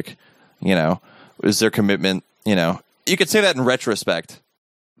uptick, Is their commitment, You could say that in retrospect.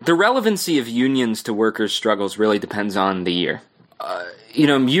 The relevancy of unions to workers' struggles really depends on the year.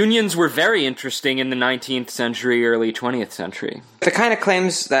 Unions were very interesting in the 19th century, early 20th century. The kind of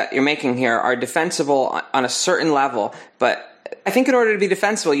claims that you're making here are defensible on a certain level, but I think in order to be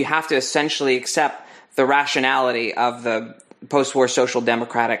defensible, you have to essentially accept the rationality of the post-war social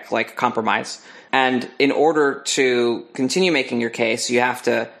democratic like compromise. And in order to continue making your case, you have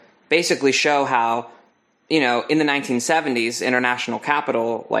to basically show how, in the 1970s, international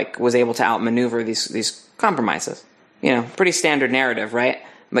capital like was able to outmaneuver these compromises. Pretty standard narrative, right?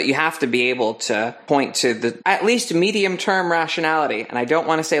 But you have to be able to point to the at least medium-term rationality. And I don't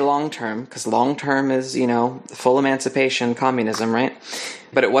want to say long-term, because long-term is, full emancipation, communism, right?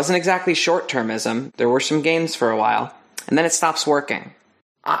 But it wasn't exactly short-termism. There were some gains for a while. And then it stops working.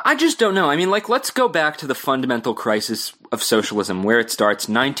 I just don't know. I mean, let's go back to the fundamental crisis of socialism, where it starts.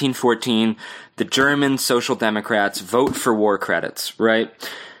 1914, the German Social Democrats vote for war credits, right?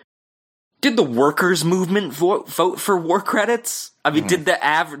 Did the workers' movement vote for war credits? I mean, did the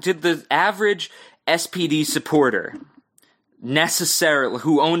average SPD supporter necessarily,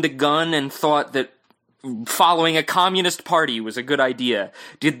 who owned a gun and thought that following a communist party was a good idea,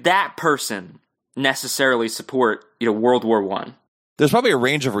 did that person necessarily support, World War I? There's probably a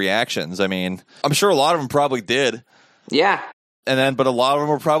range of reactions. I mean, I'm sure a lot of them probably did. Yeah. But a lot of them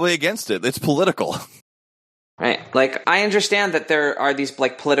were probably against it. It's political. Right. Like, I understand that there are these,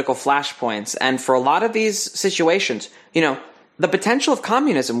 like, political flashpoints, and for a lot of these situations, the potential of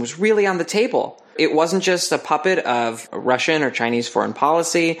communism was really on the table. It wasn't just a puppet of Russian or Chinese foreign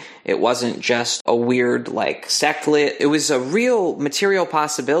policy. It wasn't just a weird, like, sectlet. It was a real material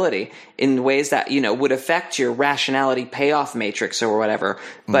possibility in ways that, would affect your rationality payoff matrix or whatever.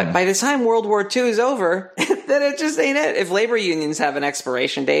 But by the time World War II is over, then it just ain't it. If labor unions have an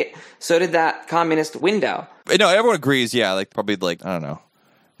expiration date, so did that communist window. No, everyone agrees, yeah, like, probably, like, I don't know,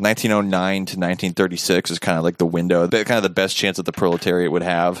 1909 to 1936 is kind of like the window, kind of the best chance that the proletariat would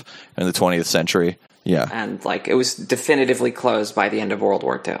have in the 20th century. Yeah. And, like, it was definitively closed by the end of World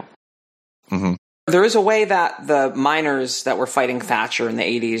War II. Mm-hmm. There is a way that the miners that were fighting Thatcher in the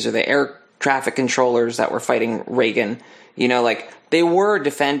 80s, or the air traffic controllers that were fighting Reagan, they were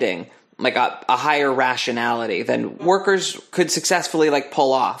defending, like, a higher rationality than workers could successfully, like,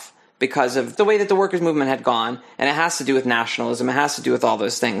 pull off. Because of the way that the workers' movement had gone, and it has to do with nationalism, it has to do with all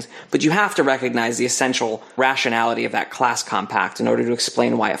those things. But you have to recognize the essential rationality of that class compact in order to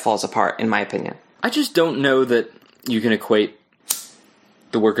explain why it falls apart, in my opinion. I just don't know that you can equate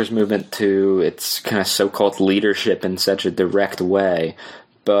the workers' movement to its kind of so-called leadership in such a direct way.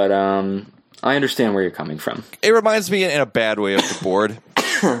 But I understand where you're coming from. It reminds me in a bad way of the board.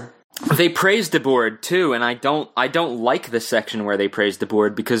 They praised the board too, and I don't like the section where they praised the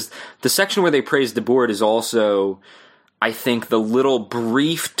board, because the section where they praised the board is also, I think, the little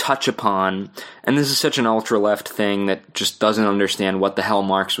brief touch upon, and this is such an ultra-left thing that just doesn't understand what the hell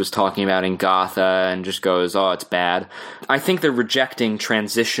Marx was talking about in Gotha and just goes, oh, it's bad. I think they're rejecting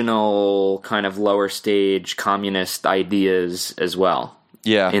transitional, kind of lower stage communist ideas as well.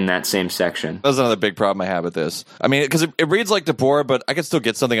 Yeah. In that same section. That's another big problem I have with this. I mean, because it reads like Debord, but I could still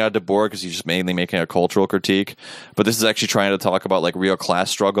get something out of Debord because he's just mainly making a cultural critique. But this is actually trying to talk about, like, real class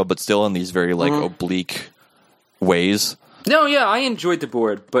struggle, but still in these very, like, oblique ways. No, yeah, I enjoyed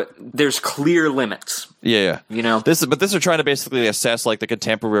Debord, but there's clear limits. Yeah. This is trying to basically assess, like, the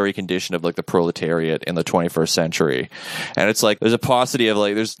contemporary condition of, like, the proletariat in the 21st century. And it's like, there's a paucity of,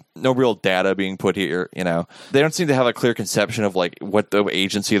 like, there's no real data being put here, They don't seem to have a clear conception of, like, what the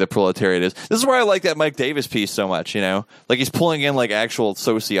agency of the proletariat is. This is why I like that Mike Davis piece so much, Like, he's pulling in, like, actual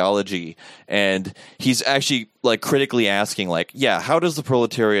sociology, and he's actually, like, critically asking, like, yeah, how does the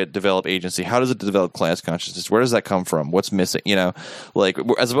proletariat develop agency? How does it develop class consciousness? Where does that come from? What's missing? Like,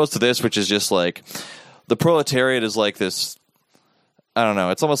 as opposed to this, which is just, like, the proletariat is like this, I don't know,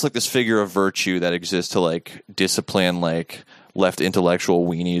 it's almost like this figure of virtue that exists to, like, discipline, like, left intellectual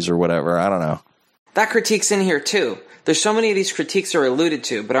weenies or whatever. I don't know. That critique's in here, too. There's so many of these critiques are alluded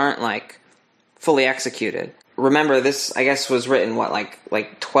to, but aren't, like, fully executed. Remember, this, I guess, was written,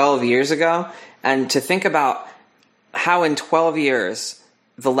 like 12 years ago? And to think about how in 12 years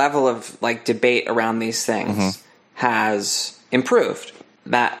the level of, like, debate around these things has improved.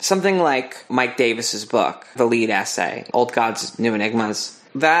 That something like Mike Davis's book, the lead essay, Old Gods, New Enigmas,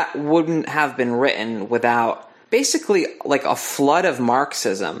 that wouldn't have been written without basically, like, a flood of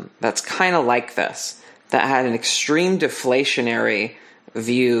Marxism that's kind of like this, that had an extreme deflationary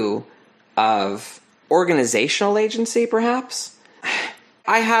view of organizational agency, perhaps.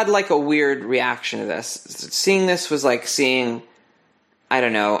 I had, like, a weird reaction to this. Seeing this was like seeing, I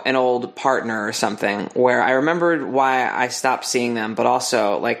don't know, an old partner or something, where I remembered why I stopped seeing them, but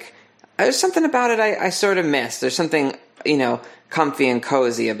also, like, there's something about it I sort of missed. There's something, comfy and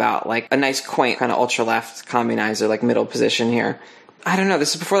cozy about, like, a nice, quaint, kind of ultra-left communizer, like, middle position here. I don't know.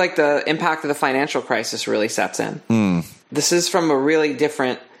 This is before, like, the impact of the financial crisis really sets in. This is from a really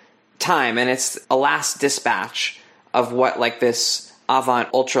different time, and it's a last dispatch of what like this avant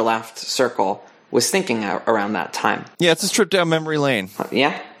ultra-left circle was thinking around that time. Yeah, it's a trip down memory lane.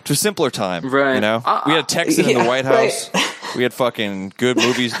 Yeah? To a simpler time, Right. you know? We had Texan in the White House. Right. We had fucking good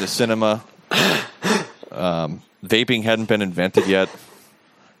movies in the cinema. Vaping hadn't been invented yet.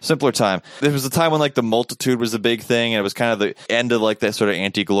 Simpler time. There was a time when like the multitude was the big thing, and it was kind of the end of like that sort of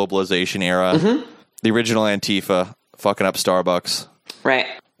anti-globalization era. Mm-hmm. The original Antifa fucking up Starbucks. Right.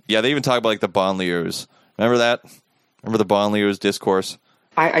 Yeah, they even talk about like the banlieues. Remember that? Remember the banlieues discourse?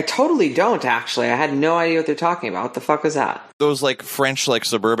 I totally don't, actually. I had no idea what they're talking about. What the fuck was that? Those like French like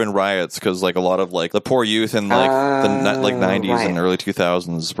suburban riots, because like a lot of like the poor youth in like the like 90s right. and early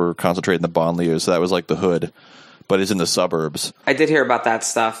 2000s were concentrated in the banlieues, so that was like the hood, but it's in the suburbs. I did hear about that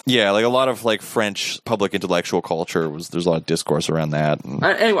stuff. Yeah, like a lot of like French public intellectual culture there's a lot of discourse around that.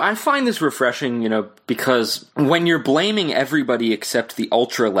 Anyway, I find this refreshing, because when you're blaming everybody except the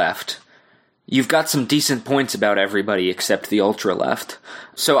ultra-left, you've got some decent points about everybody except the ultra-left.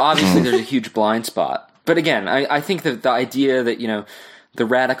 So obviously there's a huge blind spot. But again, I think that the idea that, the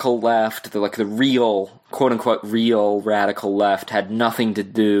radical left, the real, quote-unquote, real radical left had nothing to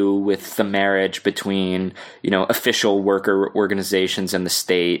do with the marriage between, official worker organizations and the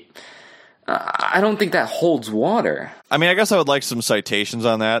state. I don't think that holds water. I mean, I guess I would like some citations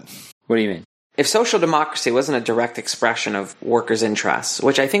on that. What do you mean? If social democracy wasn't a direct expression of workers' interests,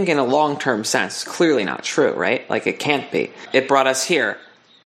 which I think in a long-term sense is clearly not true, right? Like, it can't be. It brought us here.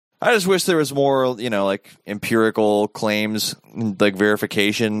 I just wish there was more, like empirical claims, like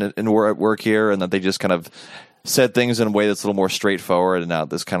verification in work here, and that they just kind of said things in a way that's a little more straightforward and not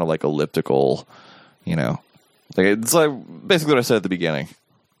this kind of like elliptical, like it's like basically what I said at the beginning.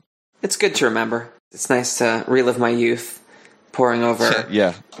 It's good to remember. It's nice to relive my youth. Poring over,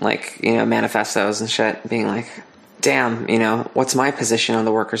 yeah, like, manifestos and shit, being like, damn, what's my position on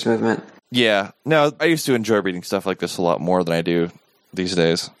the workers' movement? Yeah. No, I used to enjoy reading stuff like this a lot more than I do these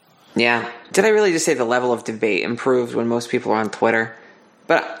days. Yeah. Did I really just say the level of debate improved when most people are on Twitter?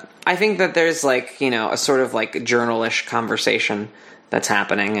 But I think that there's, like, a sort of, like, journalish conversation that's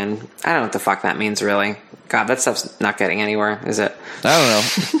happening, and I don't know what the fuck that means, really. God, that stuff's not getting anywhere, is it?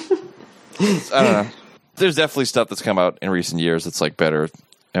 I don't know. There's definitely stuff that's come out in recent years that's like better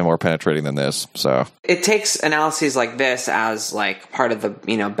and more penetrating than this. So it takes analyses like this as like part of the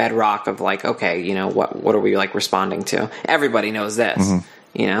bedrock of like, okay, what are we like responding to? Everybody knows this,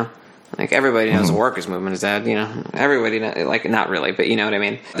 like everybody knows the workers' movement is dead. Everybody like not really, but you know what I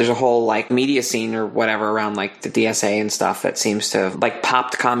mean. There's a whole like media scene or whatever around like the DSA and stuff that seems to have like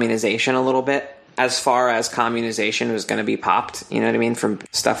popped communization a little bit. As far as communization was going to be popped, you know what I mean, from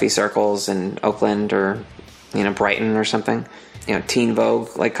stuffy circles in Oakland or, Brighton or something. Teen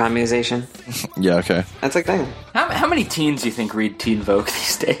Vogue, like communization. Yeah, okay. That's like thing. How many teens do you think read Teen Vogue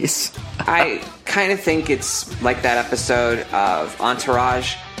these days? I kind of think it's like that episode of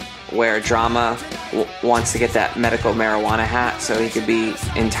Entourage where Drama wants to get that medical marijuana hat so he could be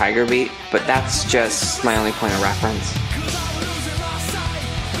in Tiger Beat, but that's just my only point of reference.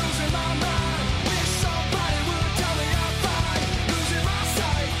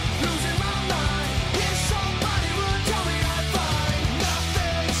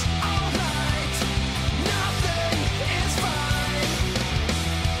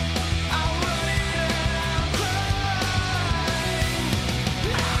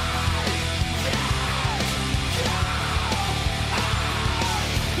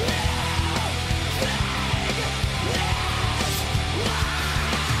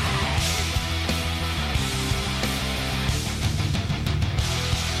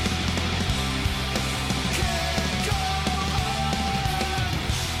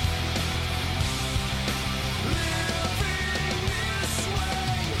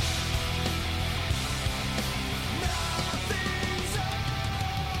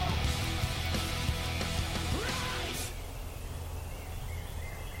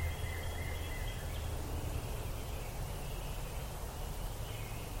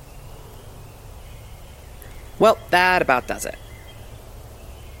 Well, that about does it.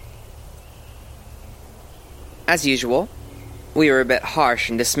 As usual, we were a bit harsh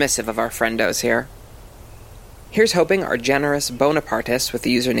and dismissive of our friendos here. Here's hoping our generous Bonapartist with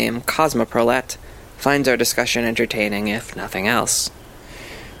the username Cosmoprolet finds our discussion entertaining, if nothing else.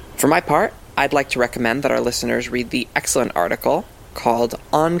 For my part, I'd like to recommend that our listeners read the excellent article called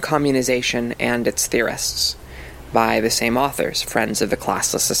On Communization and Its Theorists by the same authors, Friends of the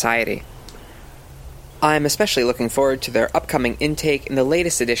Classless Society. I'm especially looking forward to their upcoming intake in the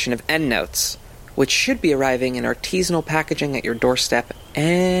latest edition of EndNotes, which should be arriving in artisanal packaging at your doorstep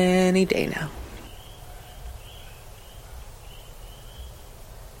any day now.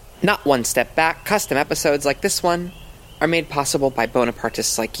 Not One Step Back custom episodes like this one are made possible by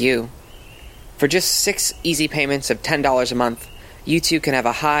Bonapartists like you. For just 6 easy payments of $10 a month, you too can have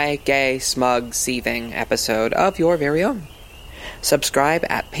a high, gay, smug, seething episode of your very own. Subscribe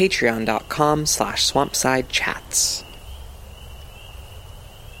at patreon.com/swampsidechats.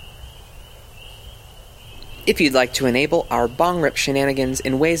 If you'd like to enable our bong rip shenanigans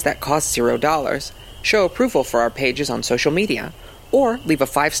in ways that cost $0, show approval for our pages on social media, or leave a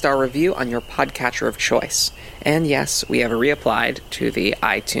 5-star review on your podcatcher of choice. And yes, we have reapplied to the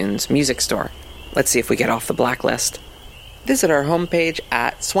iTunes Music Store. Let's see if we get off the blacklist. Visit our homepage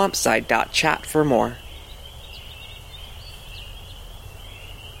at swampside.chat for more.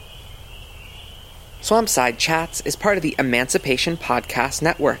 Swampside Chats is part of the Emancipation Podcast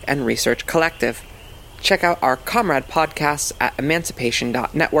Network and Research Collective. Check out our comrade podcasts at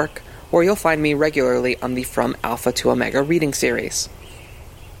emancipation.network, where you'll find me regularly on the From Alpha to Omega reading series.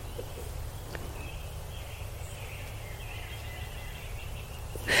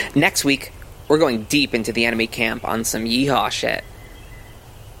 Next week, we're going deep into the enemy camp on some yeehaw shit.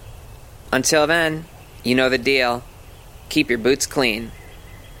 Until then, you know the deal. Keep your boots clean.